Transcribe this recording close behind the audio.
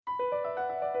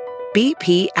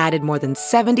BP added more than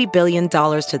 $70 billion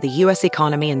to the U.S.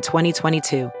 economy in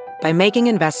 2022 by making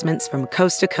investments from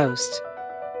coast to coast.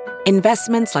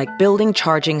 Investments like building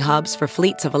charging hubs for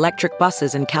fleets of electric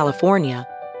buses in California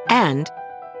and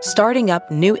starting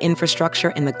up new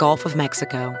infrastructure in the Gulf of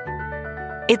Mexico.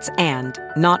 It's and,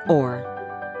 not or.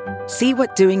 See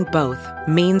what doing both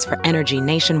means for energy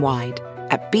nationwide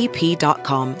at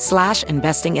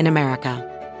bp.com/investing in America.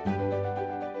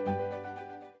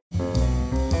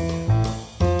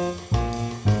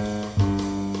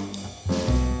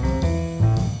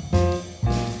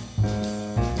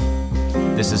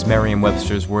 This is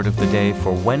Merriam-Webster's Word of the Day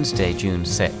for Wednesday, June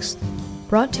 6th.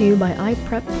 Brought to you by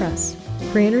iPrep Press,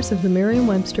 creators of the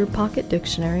Merriam-Webster Pocket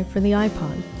Dictionary for the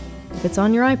iPod. If it's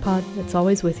on your iPod, it's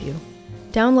always with you.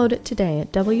 Download it today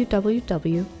at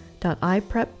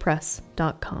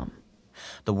www.ipreppress.com.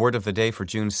 The word of the day for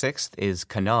June 6th is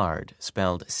canard,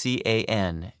 spelled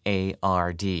C-A-N-A-R-D.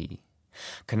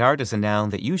 Canard is a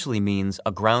noun that usually means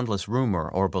a groundless rumor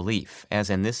or belief, as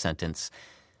in this sentence.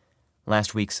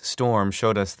 Last week's storm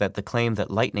showed us that the claim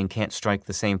that lightning can't strike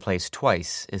the same place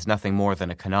twice is nothing more than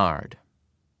a canard.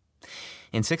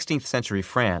 In 16th century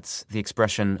France, the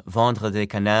expression vendre des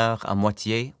canards à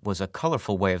moitié was a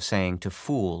colorful way of saying to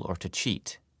fool or to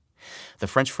cheat. The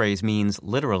French phrase means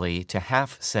literally to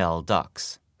half-sell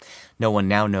ducks. No one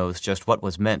now knows just what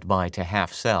was meant by to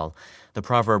half-sell. The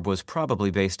proverb was probably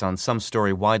based on some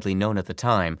story widely known at the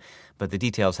time, but the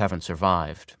details haven't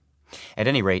survived. At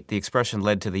any rate, the expression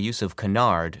led to the use of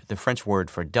canard, the French word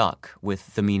for duck,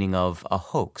 with the meaning of a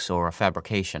hoax or a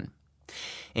fabrication.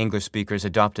 English speakers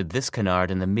adopted this canard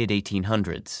in the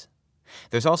mid-1800s.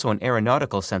 There's also an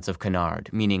aeronautical sense of canard,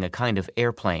 meaning a kind of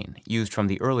airplane, used from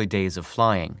the early days of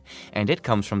flying, and it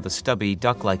comes from the stubby,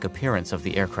 duck-like appearance of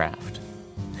the aircraft.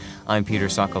 I'm Peter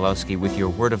Sokolowski with your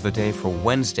Word of the Day for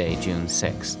Wednesday, June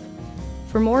 6th.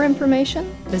 For more information,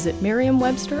 visit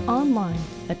Merriam-Webster online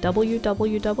at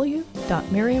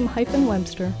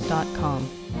www.merriam-webster.com.